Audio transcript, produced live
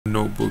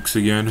notebooks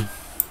again.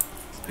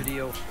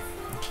 Video.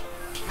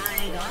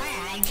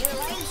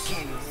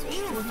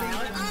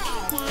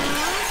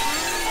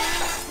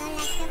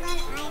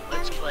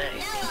 Let's play.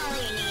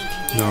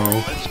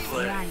 No. Let's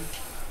play.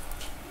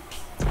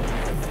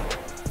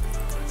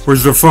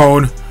 Where's the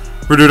phone?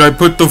 Where did I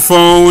put the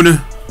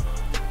phone?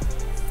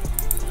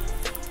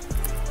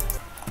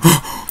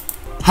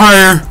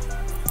 Higher!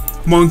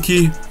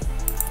 Monkey.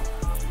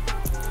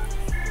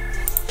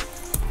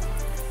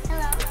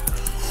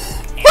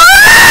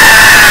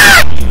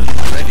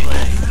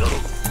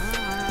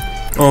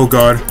 Oh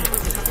god.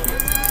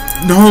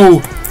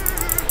 No!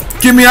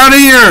 Get me out of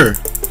here!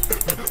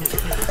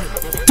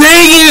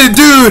 Dang it,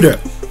 dude!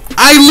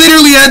 I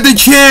literally had the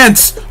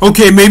chance!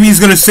 Okay, maybe he's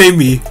gonna save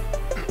me.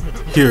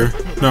 Here.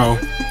 No.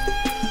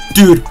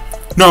 Dude.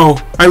 No.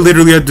 I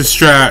literally had the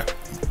strat.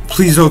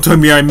 Please don't tell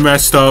me I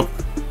messed up.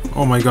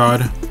 Oh my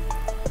god.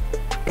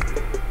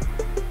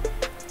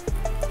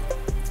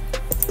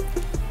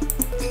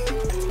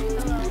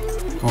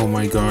 Oh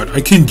my god. I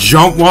can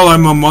jump while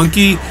I'm a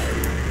monkey?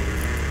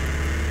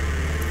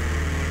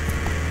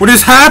 What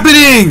is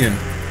happening?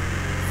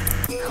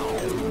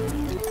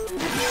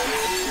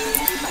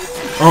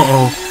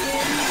 Uh-oh.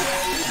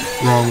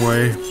 Wrong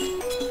way.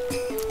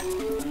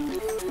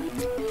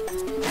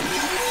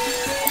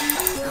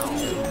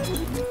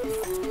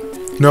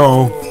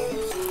 No.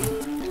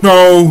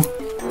 No.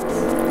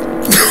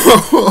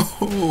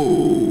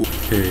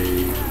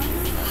 Okay.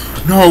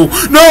 No.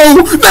 No.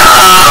 No.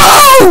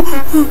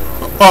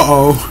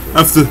 Uh-oh.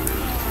 I have to.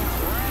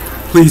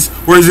 Please.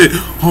 Where is it?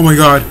 Oh my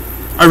god.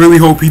 I really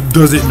hope he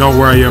doesn't know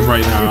where I am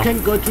right now. You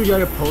can go through the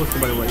other poster,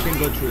 by the way. You can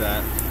go through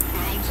that.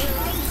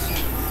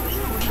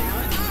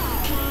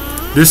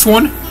 This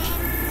one?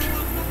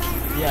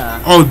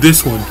 Yeah. Oh,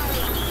 this one.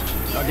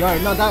 Oh,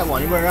 not that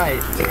one. You were right.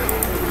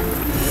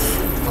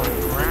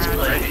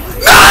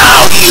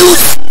 No!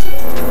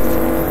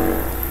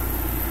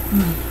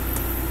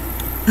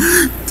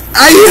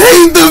 I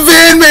hate the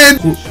van man!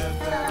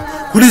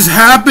 What is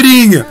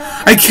happening?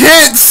 I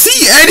can't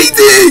see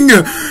anything!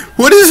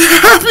 What is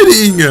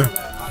happening?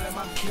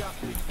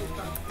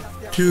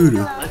 Dude.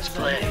 Let's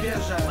play.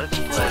 Let's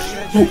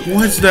play.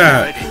 What's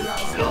that?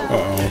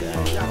 Uh-oh.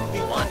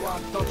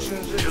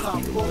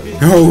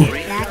 No,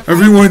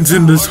 everyone's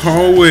in this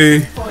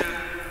hallway.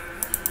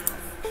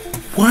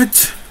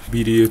 What?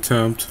 BD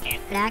attempt.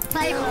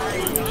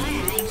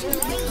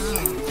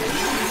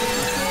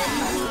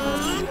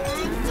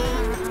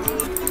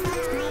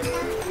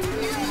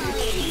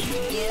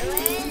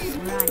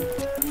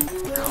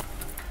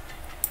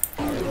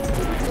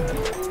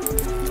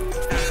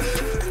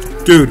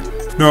 Dude,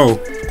 no.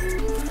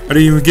 I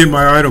didn't even get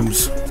my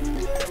items.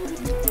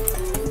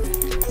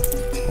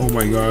 Oh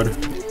my god.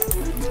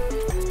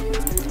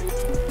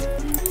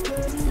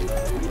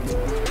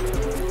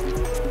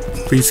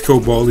 Please kill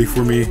Baldy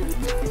for me.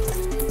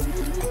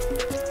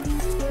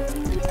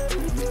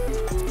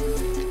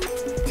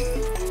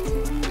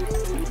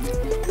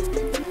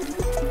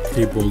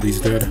 Okay, Baldy's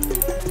dead.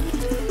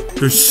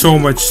 There's so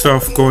much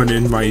stuff going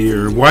in my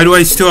ear. Why do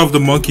I still have the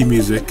monkey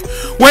music?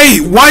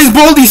 Wait, why is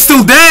Baldy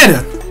still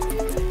dead?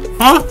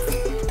 Huh?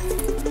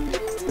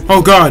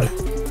 Oh god.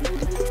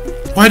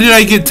 Why did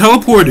I get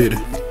teleported?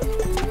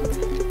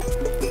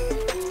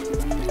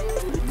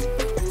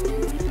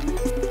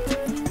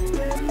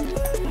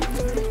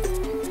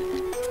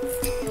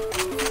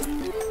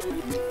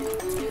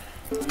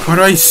 Why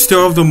do I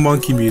still have the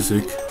monkey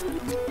music?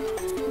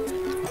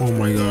 Oh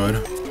my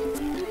god.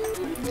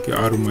 Get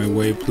out of my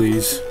way,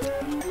 please.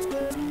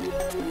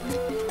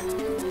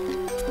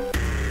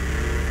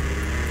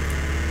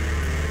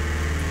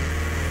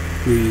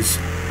 Please.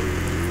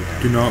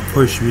 Do not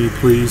push me,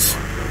 please.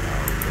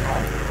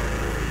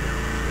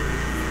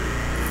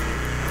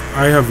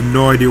 I have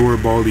no idea where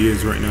Baldy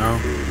is right now.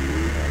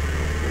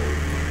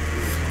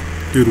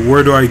 Dude,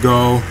 where do I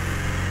go?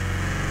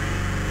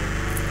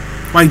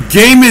 My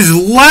game is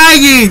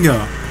lagging!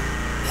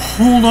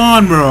 Hold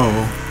on,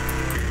 bro.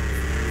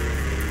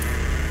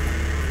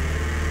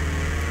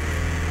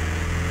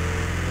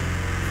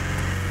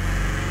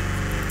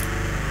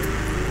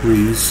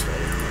 Please.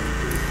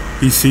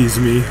 He sees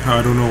me.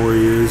 I don't know where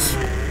he is.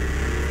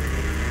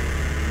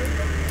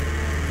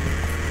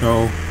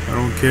 No, I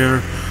don't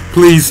care.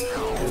 Please.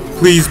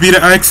 Please be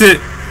the exit.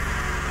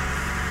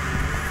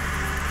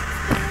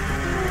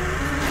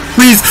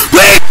 Please.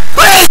 Please.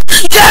 Please.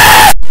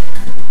 Yes!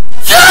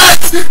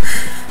 Yes!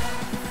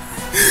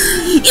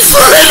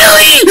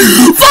 Finally!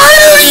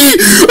 Finally!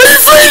 I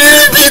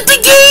finally beat the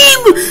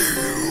game!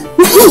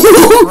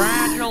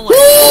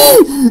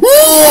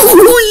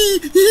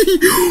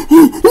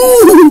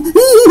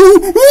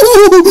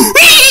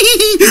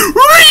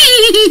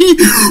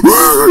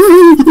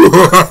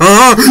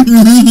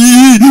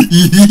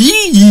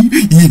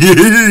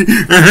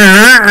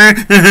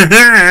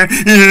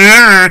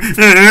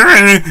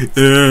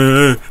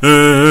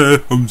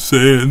 I'm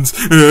Sans.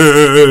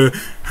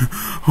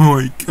 Oh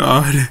my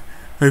god.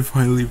 I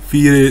finally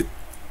beat it.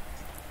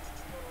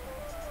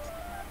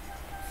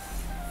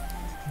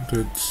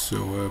 That's so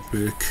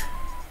epic.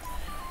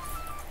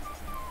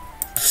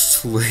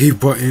 Slay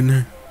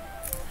button.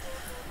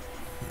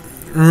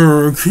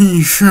 Can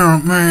you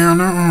shout, man?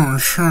 Oh,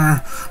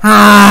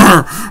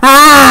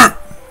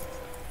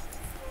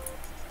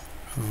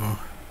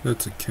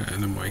 that's a cat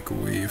in the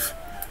microwave.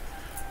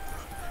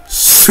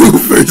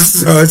 Super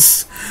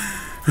sus.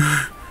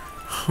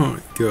 Oh my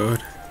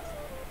god.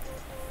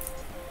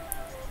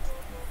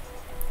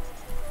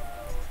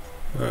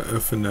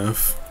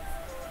 FNF.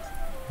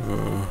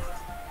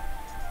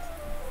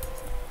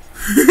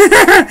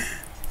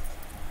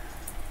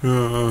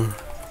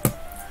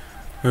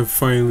 I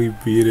finally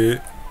beat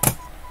it.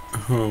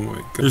 Oh my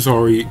god. There's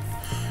already...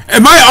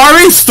 Am I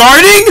already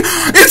starting?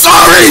 It's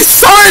already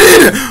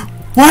started!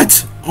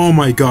 What? Oh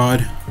my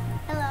god.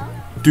 Hello?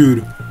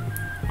 Dude.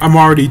 I'm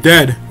already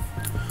dead.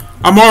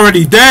 I'm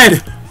already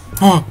dead!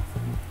 Oh.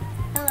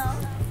 Hello?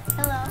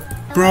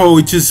 Hello? Bro,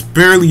 it just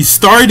barely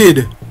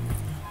started.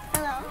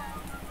 Hello?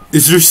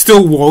 Is there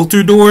still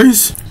Walter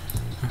doors?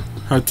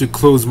 I had to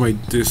close my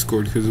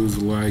Discord because it was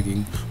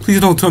lagging. Please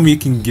don't tell me you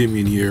can get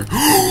me in here.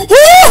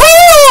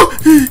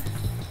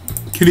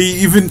 Can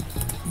he even...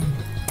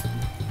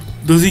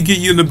 Does he get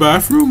you in the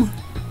bathroom?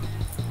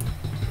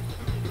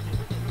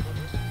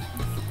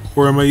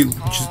 Or am I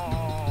just...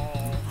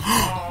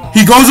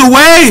 He goes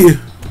away!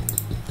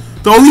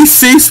 The only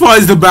safe spot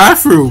is the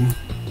bathroom.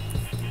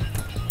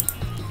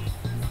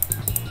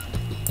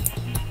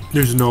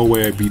 There's no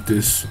way I beat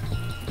this.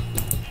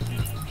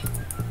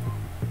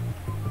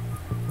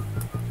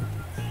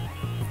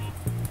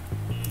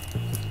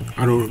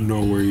 I don't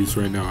know where he is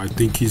right now. I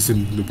think he's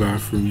in the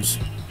bathrooms.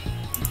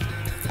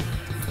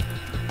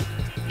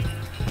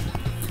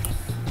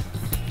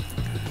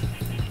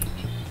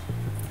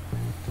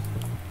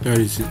 That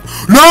is it.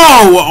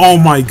 No! Oh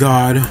my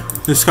god.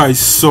 This guy's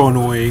so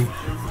annoying.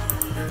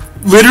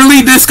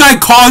 Literally, this guy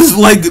caused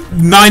like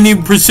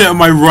 90% of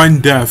my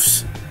run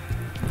deaths.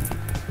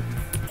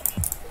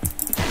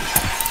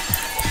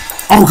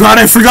 Oh god,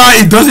 I forgot.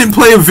 It doesn't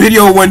play a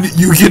video when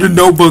you get a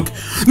notebook.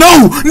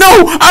 No!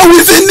 No! I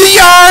was in the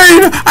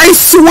yard! I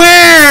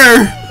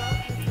swear!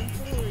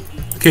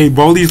 Okay,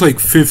 Baldi's like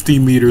 50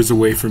 meters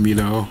away from me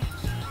though.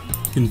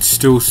 You can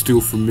still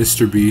steal from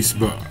Mr. Beast,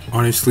 but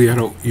honestly, I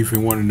don't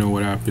even want to know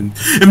what happened.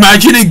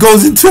 Imagine it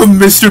goes into a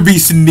Mr.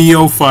 Beast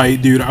Neo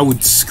fight, dude. I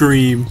would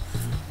scream.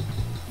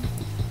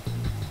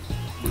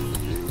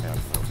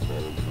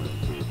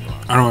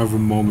 I don't have a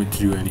moment to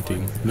do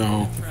anything.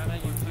 No.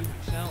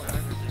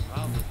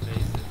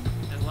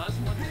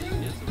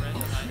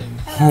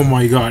 Oh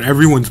my god,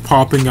 everyone's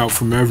popping out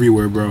from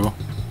everywhere, bro.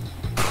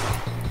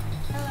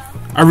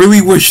 I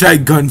really wish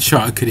that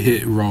gunshot could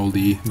hit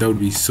Raldi. That would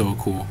be so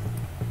cool.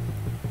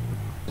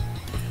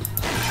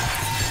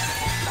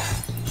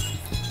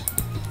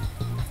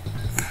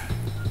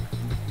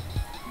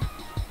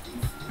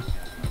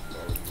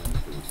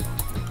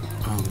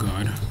 Oh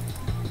god.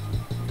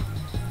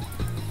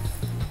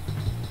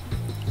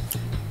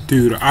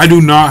 Dude, I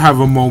do not have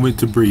a moment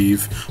to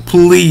breathe.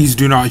 Please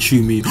do not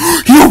shoot me.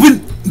 He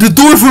opened the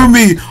door for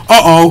me!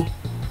 Uh-oh.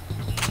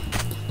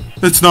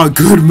 That's not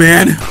good,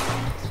 man.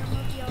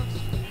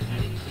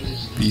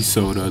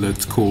 B-soda,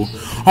 that's cool.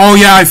 Oh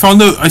yeah, I found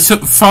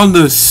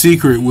the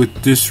secret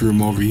with this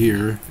room over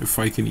here. If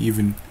I can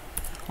even...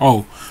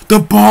 Oh, the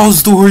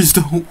balls doors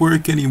don't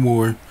work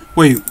anymore.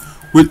 Wait,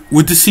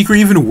 would the secret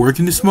even work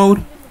in this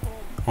mode?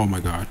 Oh my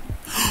god.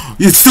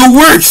 It still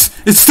works!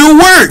 It still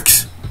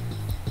works!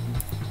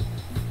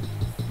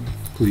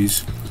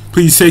 Please.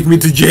 Please take me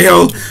to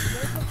jail!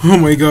 Oh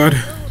my god.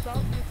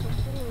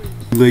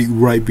 Like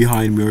right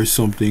behind me or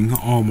something.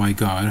 Oh my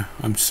god.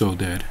 I'm so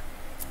dead.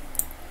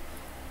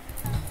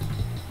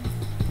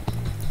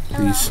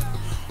 Please.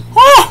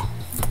 Oh!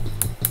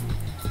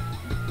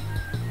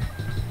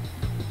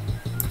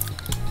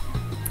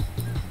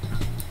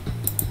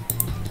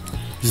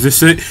 Is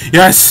this it?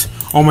 Yes!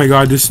 Oh my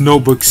god, this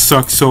notebook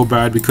sucks so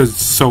bad because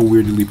it's so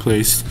weirdly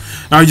placed.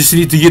 Now I just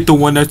need to get the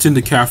one that's in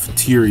the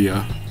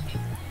cafeteria.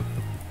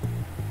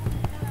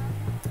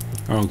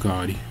 Oh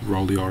god,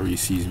 Raleigh already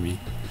sees me.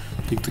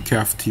 I think the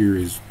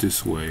cafeteria is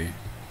this way.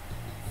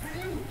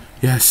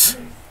 Yes.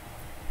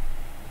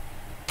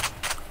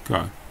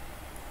 God.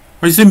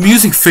 Why is the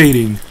music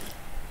fading?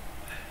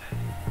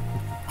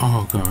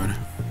 Oh god.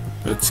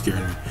 That scared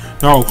me.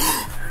 No.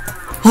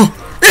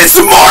 It's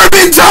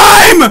Morbin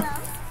time!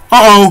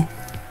 Uh-oh.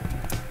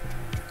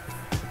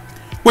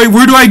 Wait,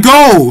 where do I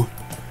go?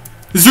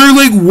 Is there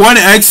like one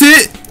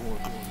exit?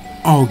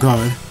 Oh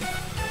god.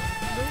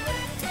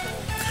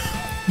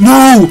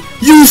 No!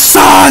 You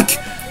suck!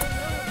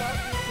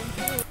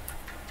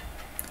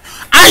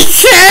 I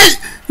can't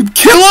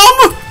kill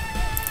him!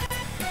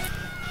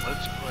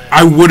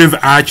 I would have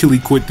actually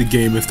quit the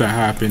game if that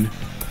happened.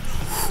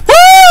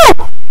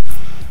 Woo!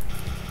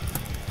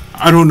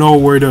 I don't know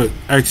where the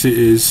exit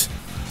is,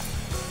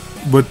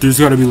 but there's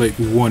gotta be like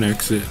one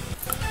exit.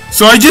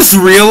 So I just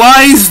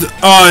realized,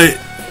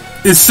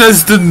 it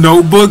says the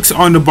notebooks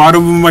on the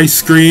bottom of my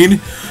screen.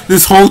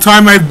 This whole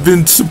time I've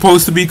been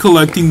supposed to be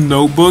collecting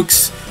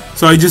notebooks,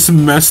 so I just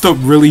messed up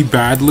really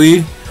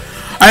badly.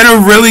 I had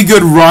a really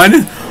good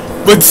run,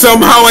 But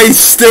somehow I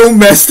still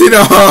messed it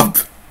up.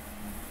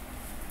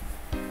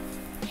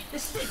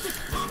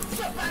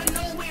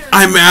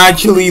 I'm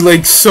actually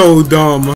like so dumb.